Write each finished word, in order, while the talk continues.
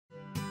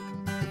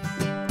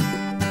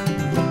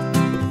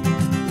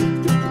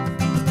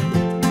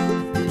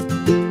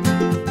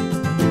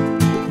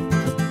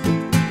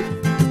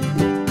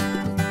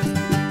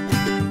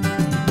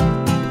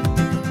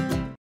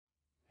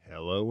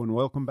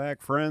back,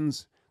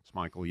 friends. It's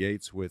Michael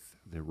Yates with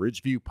the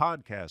Ridgeview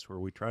Podcast, where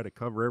we try to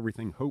cover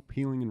everything hope,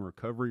 healing, and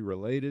recovery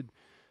related.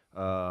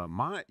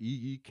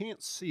 You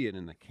can't see it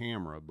in the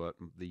camera, but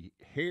the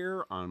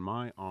hair on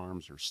my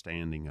arms are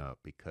standing up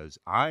because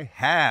I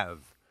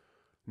have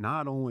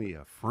not only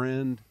a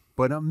friend,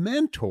 but a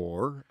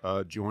mentor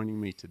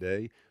joining me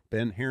today,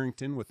 Ben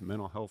Harrington with the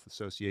Mental Health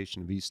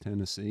Association of East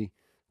Tennessee.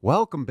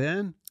 Welcome,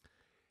 Ben.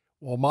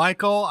 Well,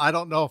 Michael, I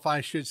don't know if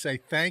I should say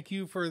thank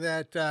you for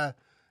that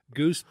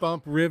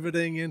goosebump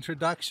riveting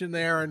introduction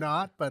there or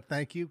not, but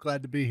thank you.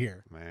 Glad to be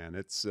here. Man,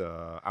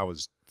 I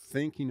was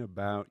thinking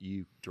about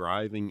you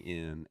driving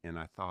in, and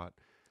I thought,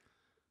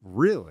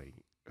 really,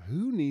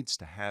 who needs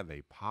to have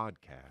a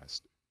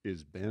podcast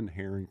is Ben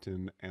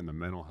Harrington and the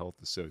Mental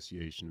Health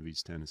Association of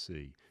East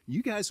Tennessee.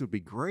 You guys would be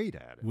great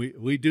at it.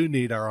 We do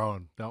need our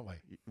own, don't we?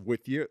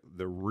 With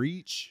the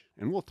reach,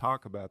 and we'll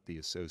talk about the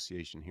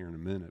association here in a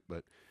minute,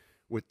 but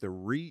with the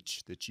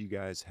reach that you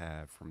guys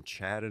have from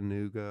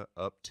Chattanooga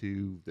up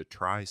to the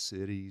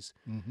Tri-Cities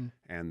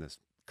and the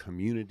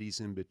communities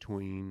in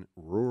between,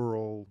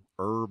 rural,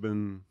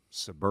 urban,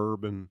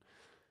 suburban,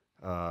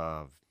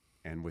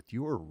 and with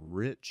your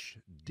rich,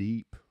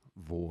 deep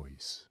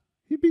voice,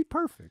 you'd be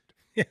perfect.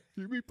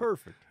 You'd be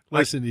perfect.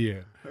 Listen to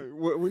you.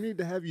 We need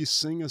to have you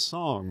sing a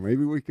song.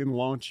 Maybe we can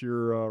launch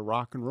your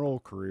rock and roll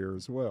career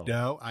as well.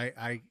 No,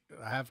 I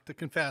have to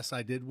confess,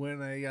 I did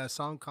win a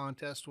song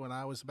contest when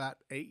I was about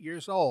 8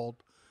 years old,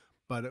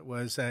 but it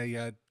was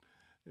a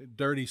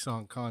dirty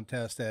song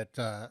contest at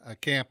a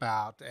camp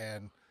out,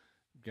 and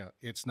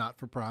it's not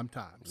for prime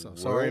time. So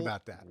sorry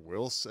about that.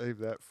 We'll save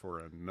that for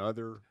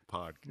another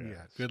podcast.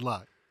 Yeah, good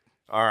luck.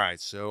 All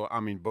right. So,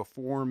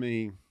 before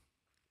me,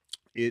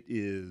 it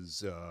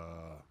is,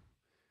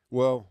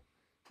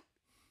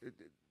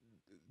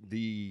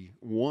 the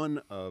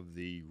one of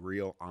the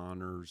real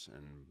honors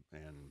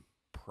and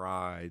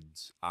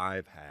prides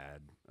I've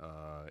had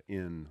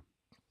in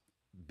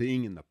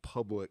being in the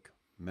public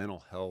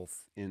mental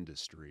health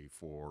industry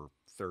for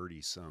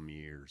 30-some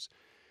years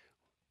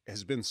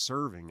has been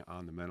serving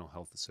on the Mental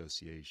Health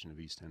Association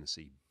of East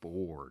Tennessee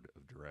Board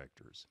of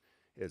Directors.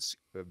 It's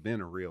been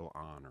a real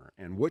honor.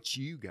 And what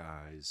you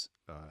guys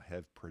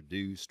have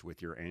produced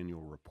with your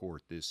annual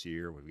report this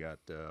year, we've got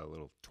a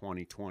little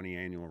 2020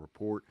 annual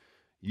report.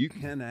 You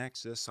can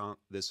access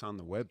this on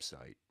the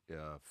website.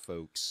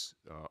 Folks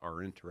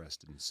are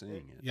interested in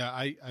seeing it. Yeah,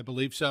 I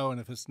believe so.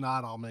 And if it's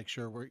not, I'll make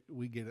sure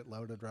we get it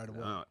loaded right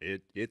away.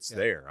 It's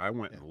there. I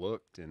went and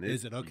looked. And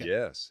is it okay?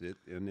 Yes.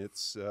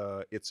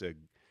 It's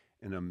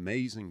an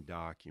amazing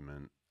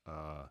document.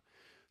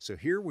 So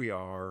here we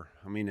are.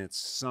 It's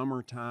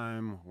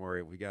summertime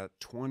where we got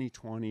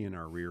 2020 in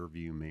our rear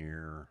view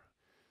mirror,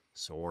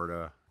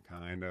 sorta,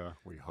 kinda,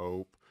 we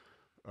hope.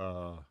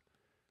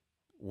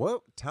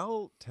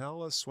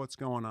 Tell us what's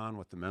going on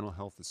with the Mental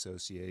Health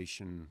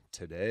Association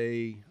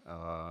today,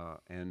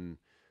 and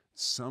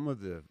some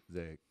of the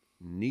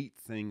neat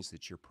things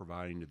that you're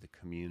providing to the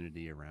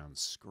community around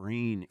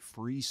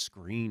free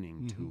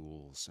screening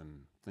tools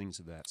and things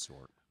of that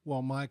sort.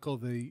 Well, Michael,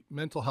 the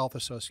Mental Health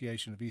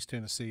Association of East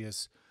Tennessee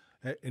is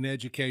an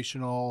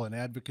educational and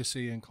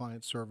advocacy and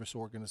client service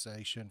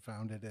organization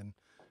founded in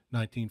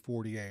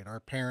 1948. Our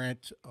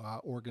parent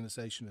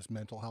organization is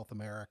Mental Health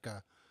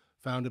America,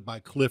 founded by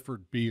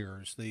Clifford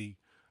Beers, the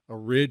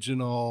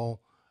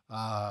original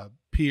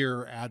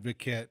peer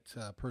advocate,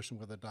 person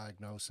with a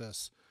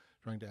diagnosis,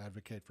 trying to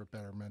advocate for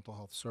better mental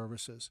health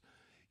services.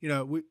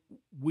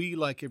 We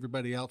like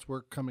everybody else,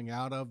 we're coming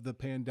out of the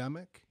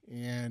pandemic,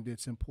 and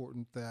it's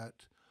important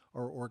that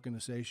our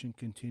organization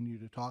continue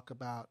to talk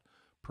about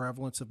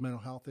prevalence of mental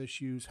health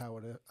issues, how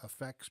it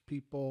affects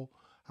people,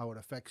 how it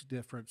affects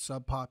different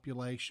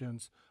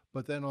subpopulations,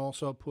 but then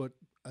also put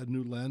a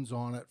new lens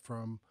on it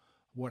from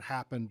what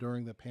happened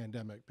during the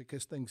pandemic,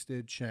 because things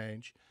did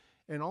change.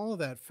 And all of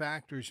that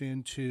factors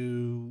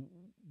into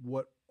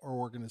what our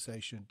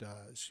organization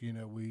does.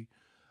 We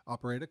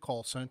operate a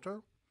call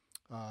center.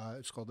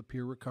 It's called the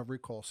Peer Recovery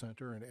Call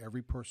Center, and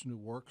every person who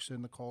works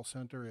in the call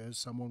center is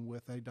someone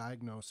with a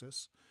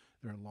diagnosis.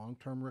 They're in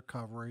long-term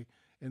recovery,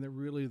 and they're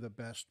really the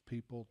best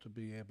people to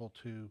be able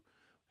to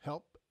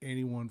help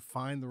anyone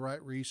find the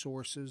right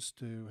resources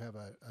to have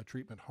a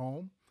treatment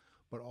home,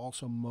 but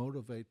also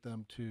motivate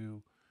them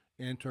to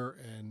enter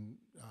and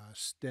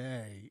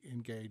stay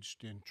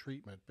engaged in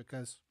treatment,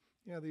 because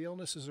the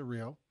illnesses are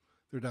real,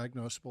 they're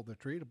diagnosable, they're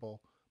treatable,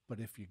 but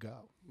if you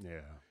go.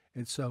 Yeah.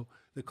 And so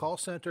the call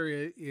center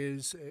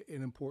is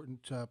an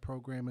important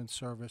program and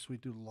service. We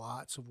do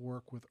lots of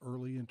work with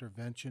early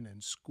intervention in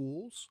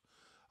schools.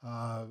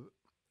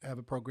 Have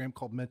a program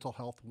called Mental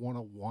Health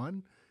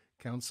 101.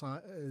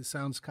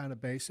 Sounds kind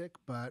of basic,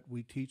 but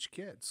we teach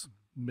kids,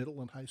 middle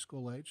and high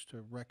school age,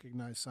 to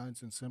recognize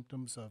signs and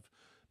symptoms of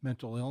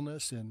mental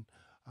illness in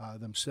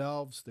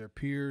themselves, their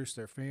peers,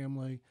 their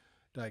family,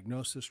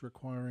 diagnosis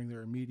requiring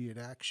their immediate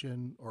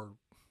action, or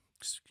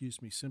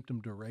symptom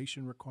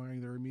duration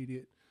requiring their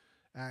immediate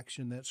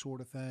action, that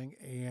sort of thing.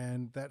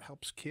 And that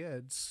helps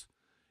kids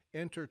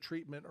enter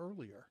treatment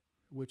earlier,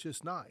 which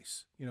is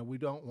nice. We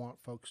don't want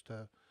folks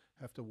to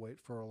have to wait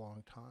for a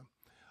long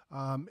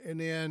time. And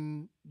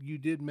then you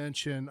did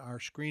mention our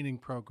screening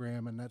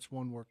program, and that's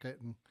one we're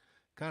getting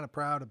kind of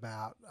proud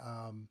about.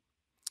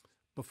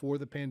 Before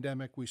the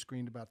pandemic, we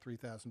screened about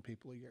 3,000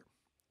 people a year.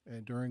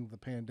 And during the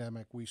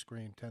pandemic, we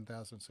screened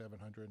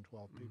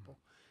 10,712 people.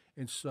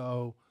 And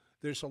so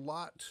there's a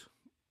lot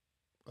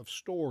of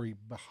story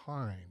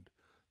behind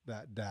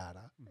that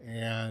data.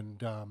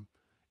 And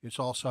it's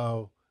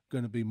also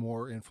going to be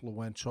more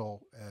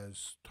influential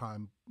as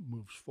time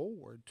moves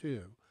forward,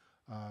 too,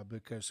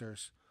 because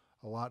there's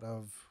a lot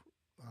of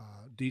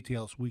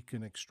details we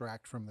can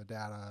extract from the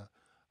data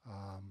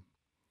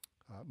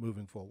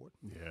moving forward.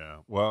 Yeah.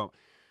 Well,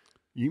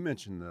 you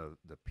mentioned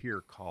the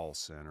peer call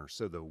center.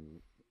 So the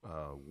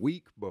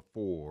week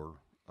before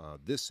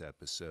this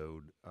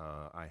episode,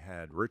 I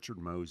had Richard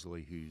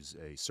Mosley, who's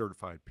a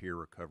certified peer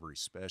recovery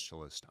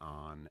specialist,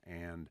 on,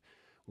 and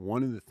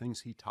one of the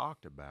things he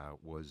talked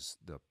about was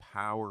the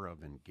power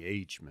of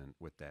engagement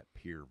with that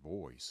peer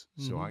voice.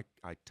 So I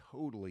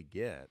totally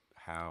get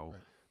how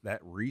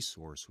that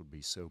resource would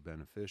be so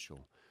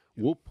beneficial.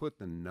 We'll put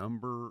the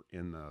number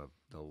in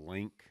the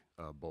link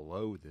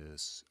below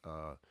this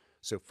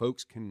so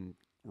folks can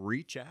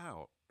reach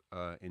out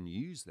and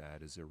use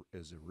that as a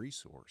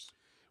resource.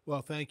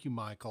 Well, thank you,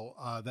 Michael.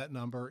 That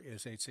number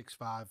is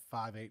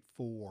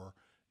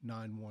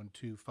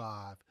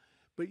 865-584-9125.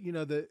 But, you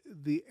know,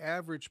 the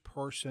average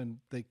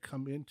person, they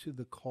come into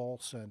the call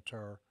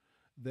center,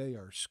 they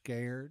are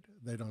scared.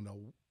 They don't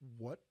know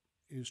what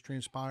is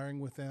transpiring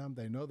with them.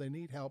 They know they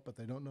need help, but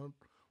they don't know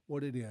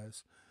what it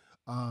is.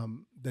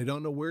 They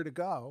don't know where to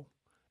go.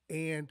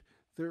 And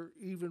they're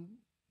even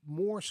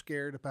more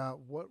scared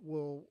about what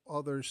will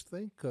others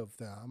think of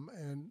them,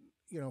 and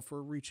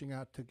for reaching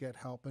out to get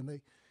help.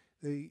 And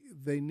they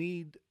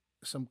need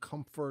some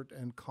comfort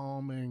and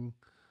calming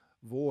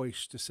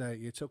voice to say,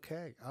 it's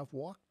okay, I've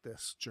walked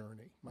this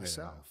journey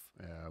myself.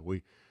 Yeah.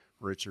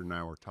 Richard and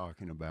I were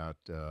talking about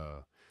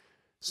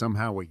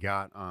somehow we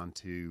got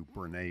onto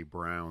Brene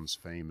Brown's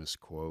famous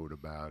quote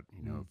about,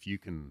 if you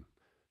can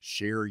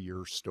share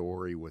your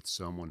story with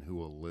someone who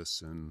will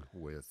listen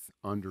with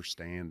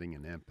understanding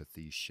and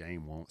empathy,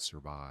 shame won't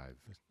survive.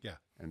 Yeah.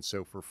 And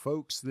so for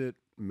folks that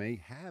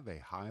may have a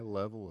high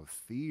level of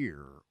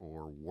fear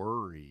or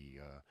worry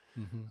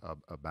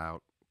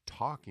about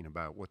talking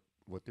about what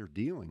they're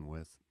dealing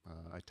with,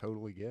 I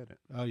totally get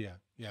it. Oh, yeah.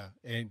 Yeah.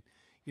 And,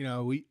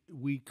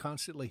 we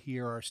constantly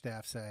hear our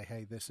staff say,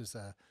 hey, this is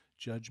a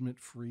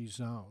judgment-free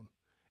zone.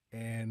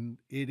 And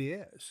it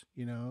is,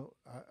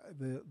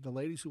 the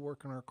ladies who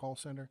work in our call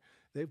center,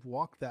 they've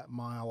walked that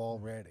mile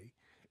already,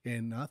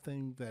 and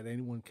nothing that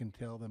anyone can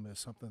tell them is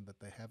something that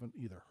they haven't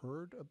either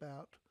heard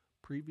about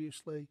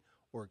previously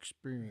or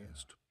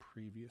experienced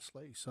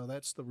previously. So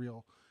that's the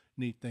real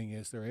neat thing,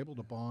 is they're able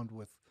to bond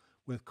with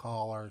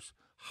callers.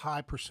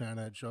 High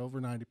percentage, over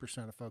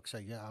 90% of folks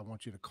say, yeah, I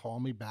want you to call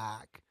me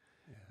back.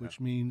 Which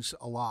means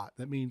a lot.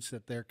 That means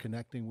that they're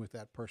connecting with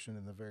that person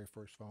in the very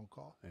first phone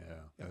call.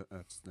 Yeah.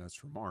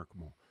 That's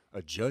remarkable.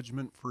 A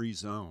judgment-free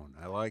zone.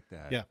 I like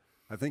that. Yeah.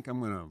 I think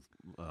I'm going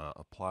to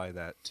apply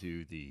that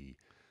to the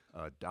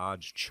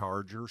Dodge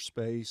Charger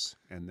space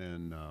and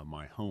then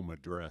my home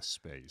address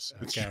space.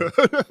 Okay.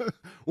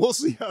 We'll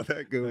see how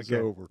that goes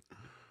Okay. over.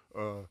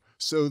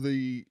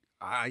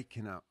 I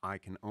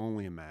can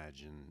only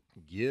imagine,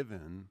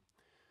 given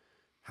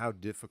how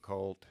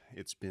difficult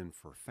it's been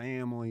for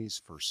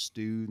families, for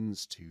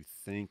students to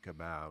think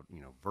about,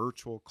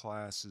 virtual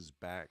classes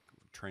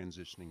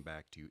transitioning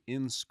back to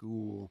in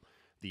school,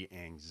 the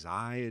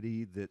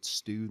anxiety that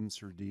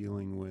students are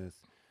dealing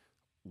with,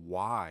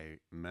 why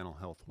Mental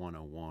Health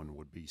 101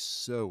 would be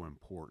so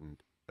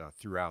important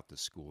throughout the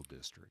school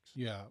districts.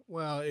 Yeah,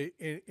 well,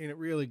 it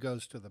really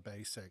goes to the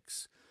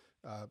basics.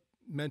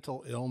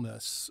 Mental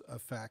illness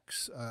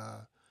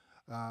affected,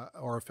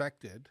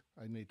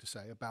 I need to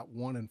say, about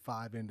 1 in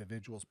 5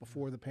 individuals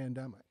before the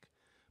pandemic.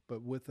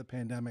 But with the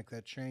pandemic,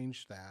 that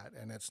changed that,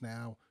 and it's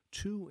now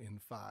 2 in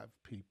 5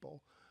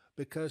 people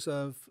because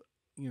of,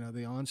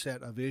 the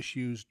onset of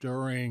issues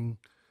during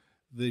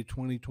the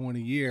 2020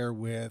 year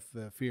with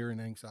the fear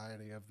and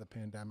anxiety of the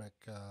pandemic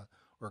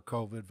or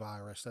COVID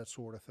virus, that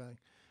sort of thing.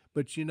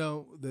 But,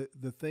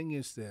 the thing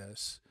is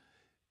this.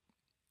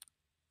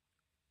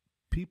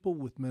 People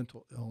with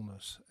mental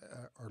illness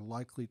are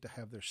likely to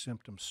have their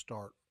symptoms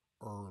start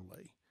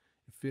early.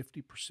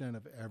 50%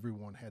 of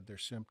everyone had their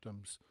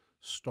symptoms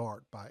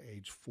start by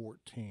age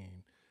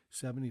 14,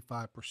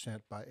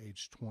 75% by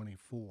age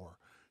 24.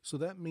 So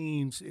that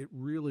means it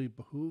really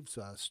behooves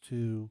us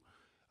to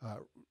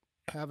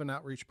have an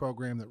outreach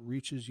program that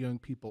reaches young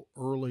people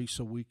early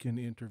so we can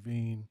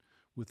intervene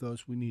with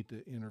those we need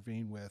to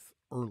intervene with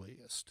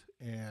earliest.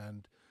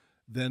 And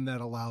then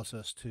that allows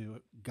us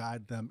to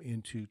guide them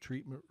into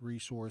treatment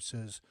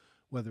resources,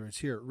 whether it's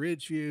here at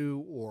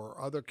Ridgeview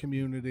or other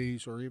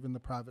communities or even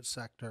the private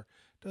sector.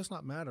 It does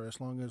not matter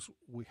as long as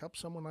we help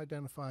someone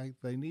identify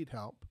they need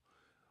help.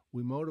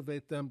 We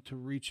motivate them to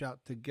reach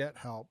out to get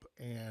help,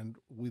 and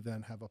we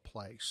then have a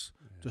place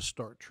to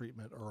start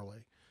treatment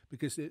early.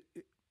 Because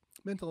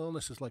mental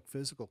illness is like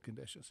physical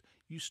conditions.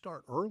 You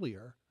start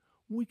earlier,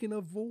 we can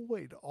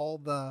avoid all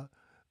the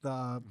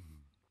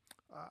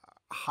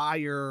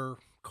higher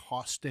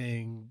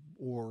costing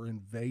or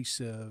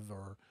invasive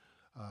or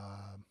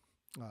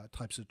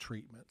types of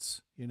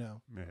treatments, you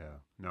know. Yeah,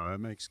 no, that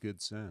makes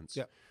good sense.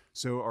 Yeah.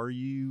 So, are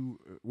you,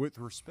 with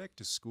respect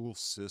to school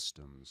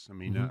systems? I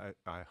mean,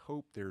 Mm-hmm. I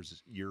hope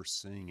you're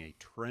seeing a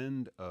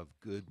trend of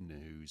good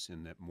news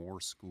in that more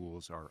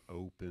schools are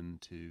open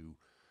to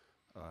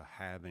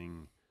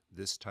having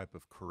this type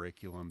of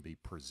curriculum be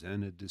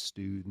presented to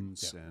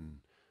students, Yeah. and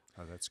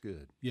that's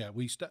good. Yeah,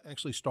 we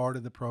actually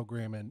started the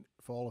program in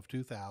fall of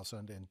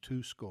 2000 in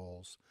 2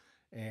 schools,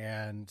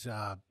 and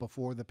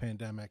before the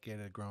pandemic, it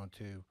had grown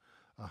to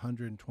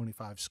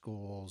 125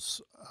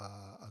 schools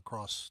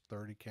across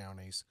 30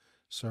 counties,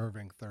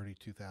 serving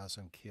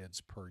 32,000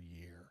 kids per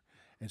year.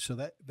 And so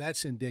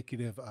that's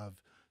indicative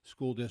of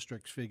school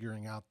districts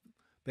figuring out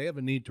they have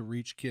a need to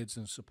reach kids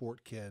and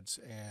support kids,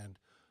 and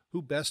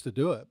who best to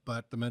do it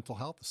but the Mental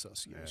Health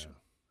Association?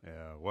 Yeah,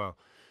 yeah. Well,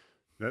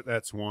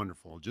 that's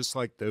wonderful. Just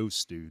like those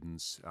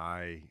students,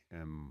 I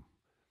am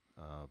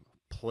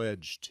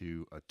pledged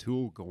to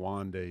Atul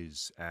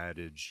Gawande's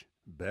adage,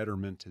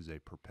 betterment is a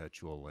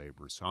perpetual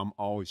labor. So I'm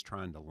always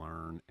trying to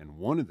learn. And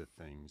one of the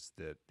things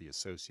that the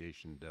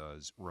association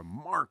does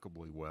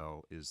remarkably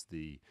well is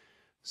the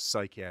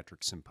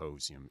psychiatric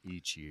symposium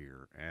each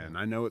year. And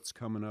I know it's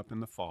coming up in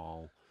the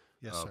fall.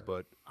 Yes, sir.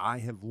 But I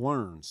have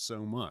learned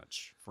so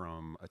much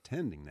from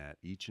attending that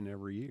each and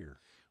every year.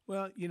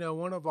 Well, you know,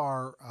 one of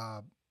our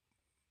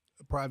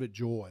private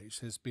joys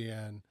has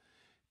been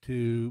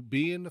to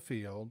be in the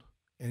field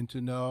and to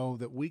know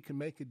that we can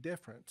make a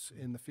difference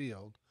in the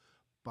field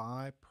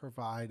by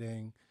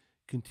providing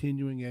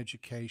continuing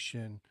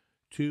education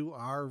to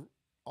our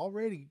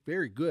already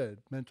very good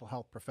mental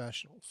health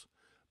professionals.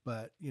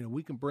 But, you know,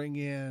 we can bring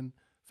in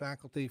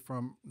faculty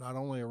from not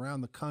only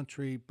around the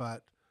country,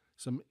 but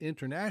some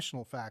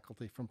international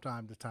faculty from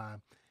time to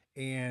time.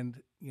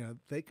 And, you know,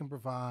 they can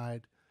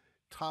provide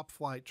top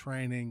flight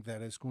training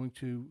that is going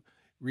to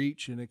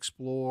reach and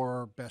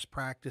explore best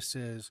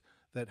practices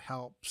that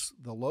helps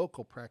the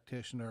local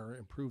practitioner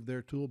improve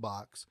their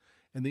toolbox.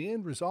 And the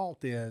end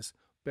result is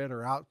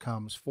better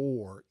outcomes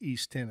for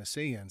East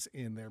Tennesseans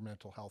in their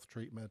mental health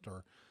treatment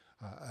or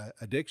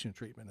addiction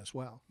treatment as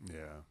well.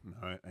 Yeah,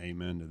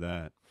 amen to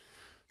that.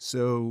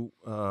 So,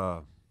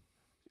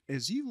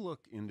 as you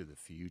look into the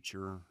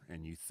future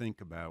and you think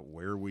about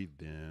where we've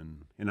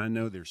been, and I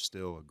know there's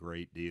still a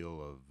great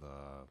deal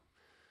of,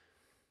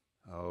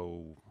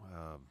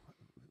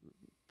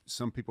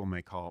 some people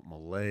may call it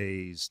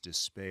malaise,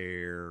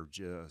 despair,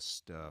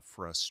 just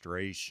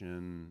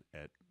frustration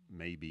at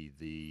maybe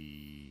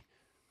the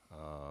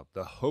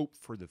hope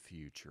for the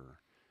future.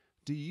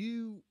 Do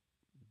you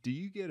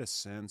get a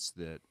sense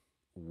that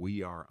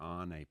we are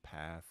on a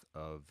path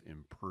of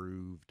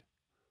improved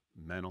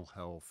mental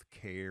health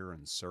care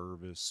and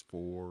service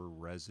for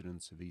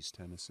residents of East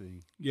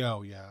Tennessee? Yeah,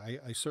 oh yeah,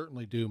 I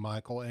certainly do,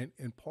 Michael.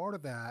 And part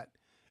of that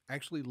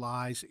actually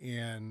lies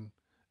in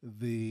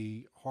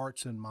the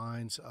hearts and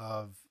minds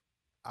of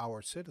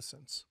our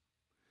citizens.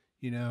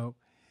 You know,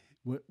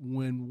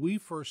 when we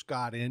first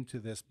got into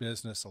this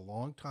business a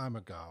long time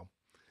ago,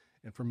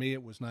 and for me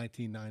it was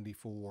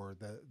 1994,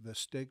 the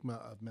stigma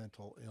of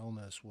mental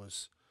illness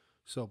was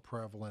so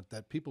prevalent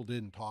that people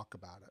didn't talk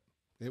about it.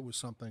 It was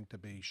something to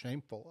be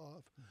shameful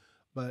of.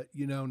 But,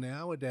 you know,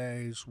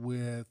 nowadays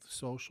with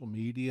social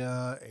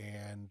media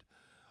and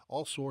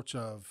all sorts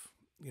of,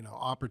 you know,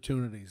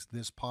 opportunities,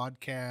 this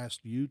podcast,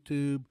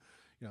 YouTube,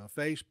 you know,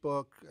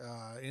 Facebook,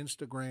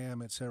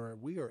 Instagram, etc.,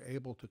 we are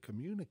able to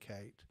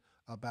communicate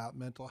about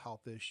mental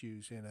health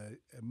issues in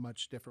a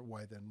much different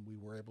way than we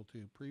were able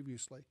to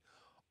previously.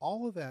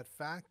 All of that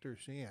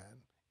factors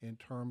in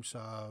terms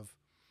of,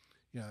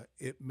 you know,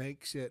 it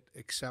makes it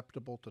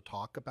acceptable to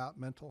talk about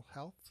mental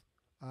health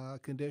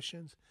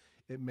conditions.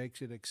 It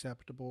makes it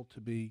acceptable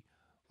to be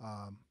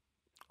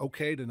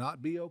okay to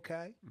not be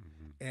okay.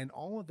 Mm-hmm. And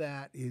all of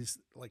that is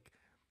like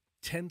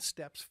 10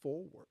 steps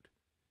forward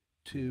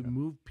to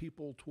move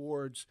people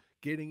towards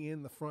getting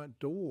in the front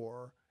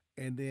door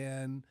and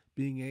then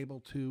being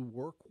able to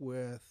work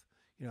with,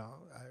 you know,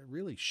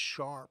 really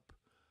sharp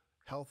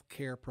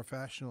healthcare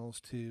professionals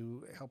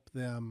to help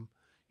them,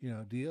 you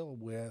know, deal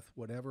with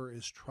whatever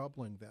is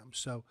troubling them.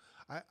 So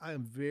I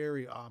am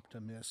very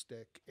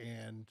optimistic,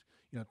 and,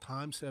 you know,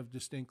 times have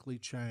distinctly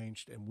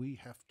changed, and we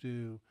have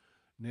to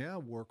now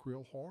work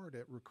real hard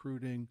at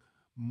recruiting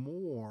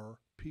more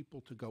people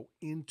to go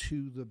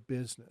into the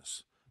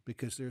business,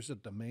 because there's a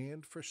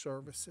demand for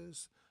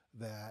services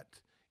that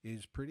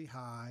is pretty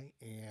high,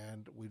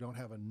 and we don't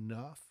have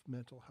enough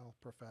mental health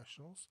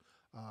professionals.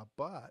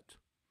 But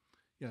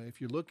you know,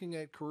 if you're looking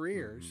at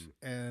careers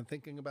and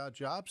thinking about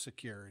job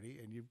security,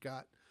 and you've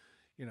got,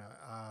 you know,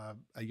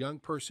 a young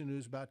person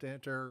who's about to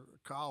enter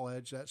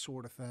college, that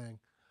sort of thing,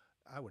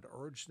 I would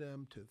urge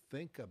them to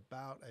think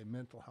about a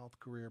mental health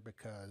career,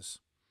 because,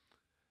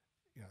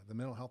 you know, the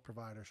mental health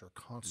providers are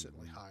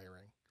constantly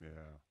hiring.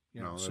 Yeah.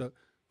 You know, No,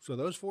 so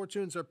those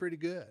fortunes are pretty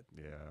good.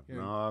 yeah. You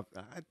know,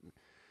 No,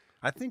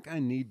 I think I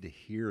need to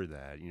hear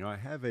that. You know, I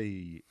have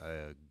a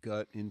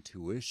gut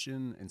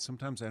intuition, and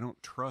sometimes I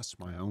don't trust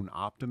my own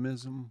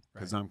optimism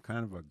because Right. I'm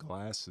kind of a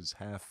glass is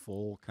half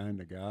full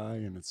kind of guy.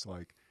 And it's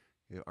like,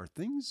 are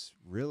things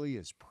really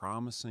as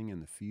promising in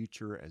the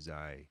future as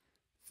I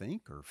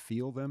think or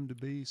feel them to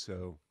be?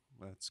 So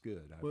that's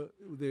good. Well,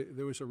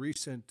 there was a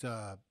recent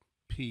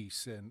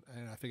piece, and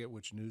I forget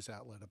which news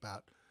outlet,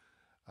 about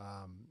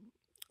um,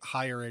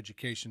 higher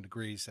education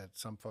degrees that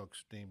some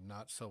folks deemed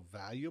not so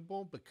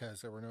valuable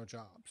because there were no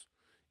jobs,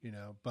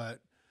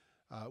 But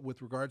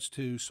with regards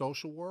to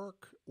social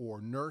work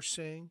or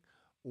nursing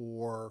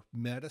or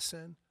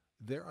medicine,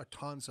 there are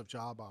tons of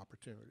job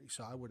opportunities.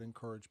 So I would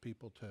encourage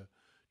people to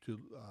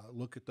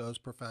look at those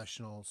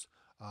professionals,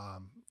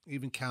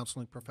 even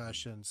counseling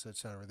professions, et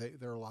cetera.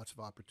 There are lots of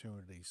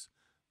opportunities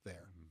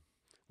there.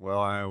 Well,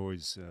 I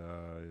always,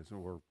 so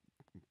we're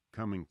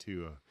coming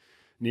to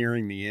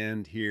nearing the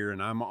end here,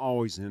 and I'm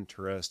always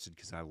interested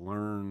because I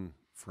learn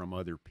from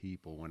other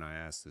people when I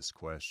ask this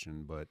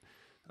question. But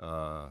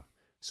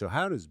so,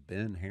 how does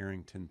Ben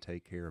Harrington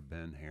take care of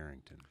Ben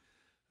Harrington?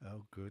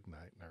 Oh, good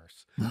night,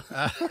 nurse.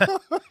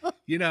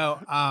 you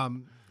know,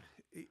 um,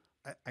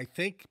 I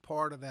think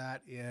part of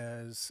that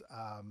is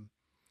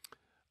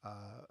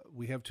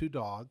we have two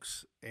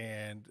dogs,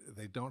 and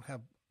they don't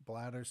have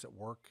bladders that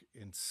work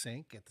in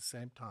sync at the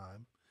same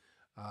time.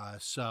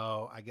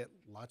 So I get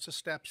lots of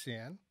steps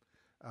in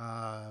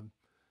um,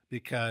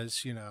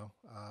 because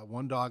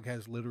one dog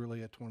has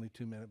literally a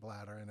 22-minute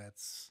bladder, and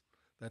that's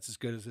as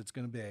good as it's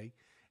going to be.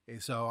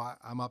 And so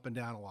I'm up and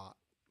down a lot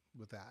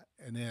with that.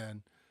 And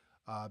then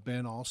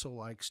Ben also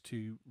likes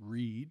to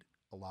read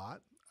a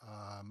lot.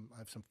 I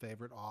have some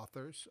favorite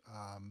authors: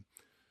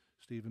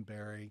 Stephen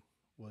Barry,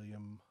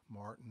 William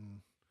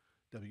Martin,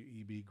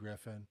 W.E.B.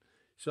 Griffin.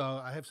 So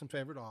I have some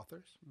favorite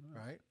authors,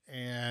 right?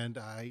 And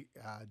I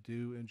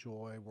do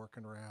enjoy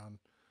working around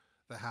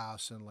the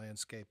house and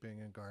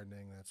landscaping and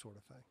gardening, that sort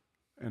of thing.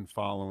 And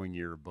following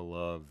your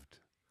beloved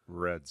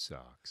Red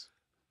Sox.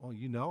 Well,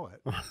 you know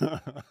it.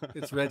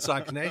 It's Red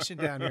Sox Nation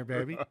down here,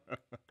 baby.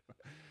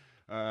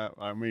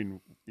 I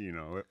mean,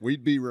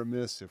 we'd be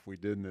remiss if we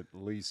didn't at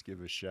least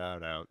give a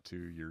shout out to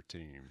your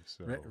team.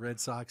 So Red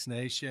Sox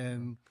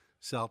Nation,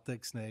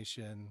 Celtics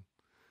Nation,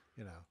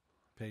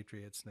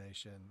 Patriots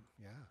Nation.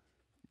 Yeah.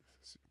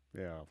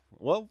 Yeah.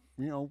 Well,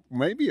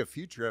 maybe a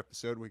future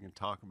episode we can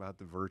talk about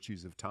the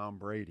virtues of Tom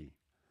Brady.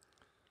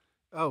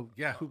 Oh,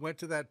 yeah. Who went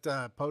to that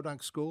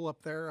podunk school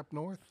up there, up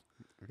north?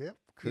 Yep.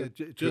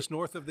 Just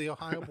north of the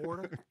Ohio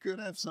border. Could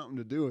have something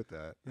to do with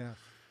that. Yeah.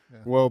 Yeah.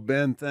 Well,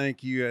 Ben,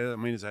 thank you. I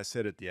mean, as I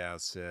said at the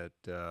outset,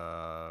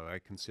 I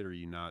consider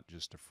you not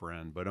just a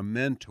friend, but a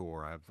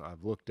mentor.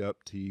 I've looked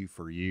up to you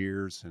for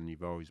years, and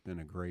you've always been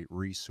a great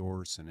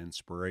resource and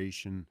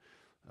inspiration.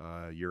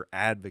 Your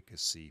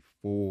advocacy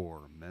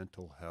for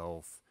mental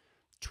health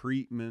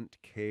treatment,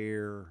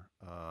 care,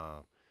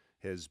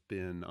 has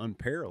been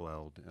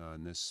unparalleled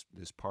in this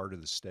part of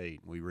the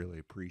state. We really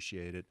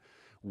appreciate it.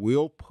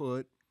 We'll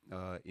put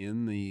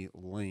in the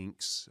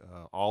links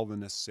all the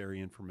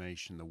necessary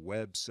information, the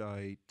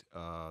website,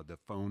 the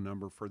phone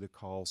number for the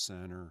call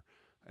center,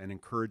 and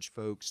encourage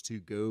folks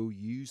to go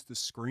use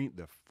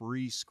the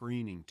free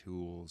screening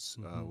tools,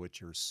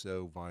 which are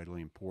so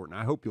vitally important.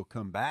 I hope you'll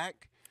come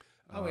back.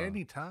 Oh,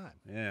 anytime.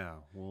 Yeah,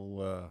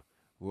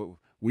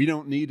 we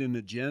don't need an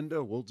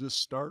agenda. We'll just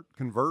start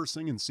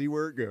conversing and see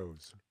where it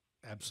goes.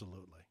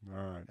 Absolutely.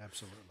 All right.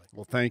 Absolutely.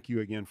 Well, thank you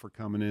again for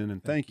coming in,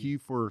 and thank you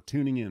for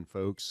tuning in,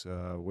 folks.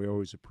 We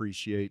always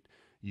appreciate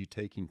you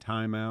taking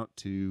time out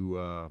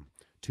to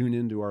tune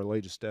into our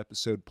latest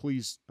episode.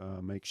 Please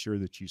make sure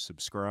that you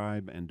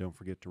subscribe, and don't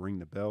forget to ring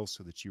the bell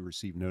so that you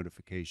receive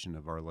notification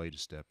of our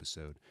latest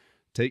episode.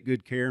 Take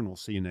good care, and we'll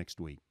see you next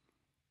week.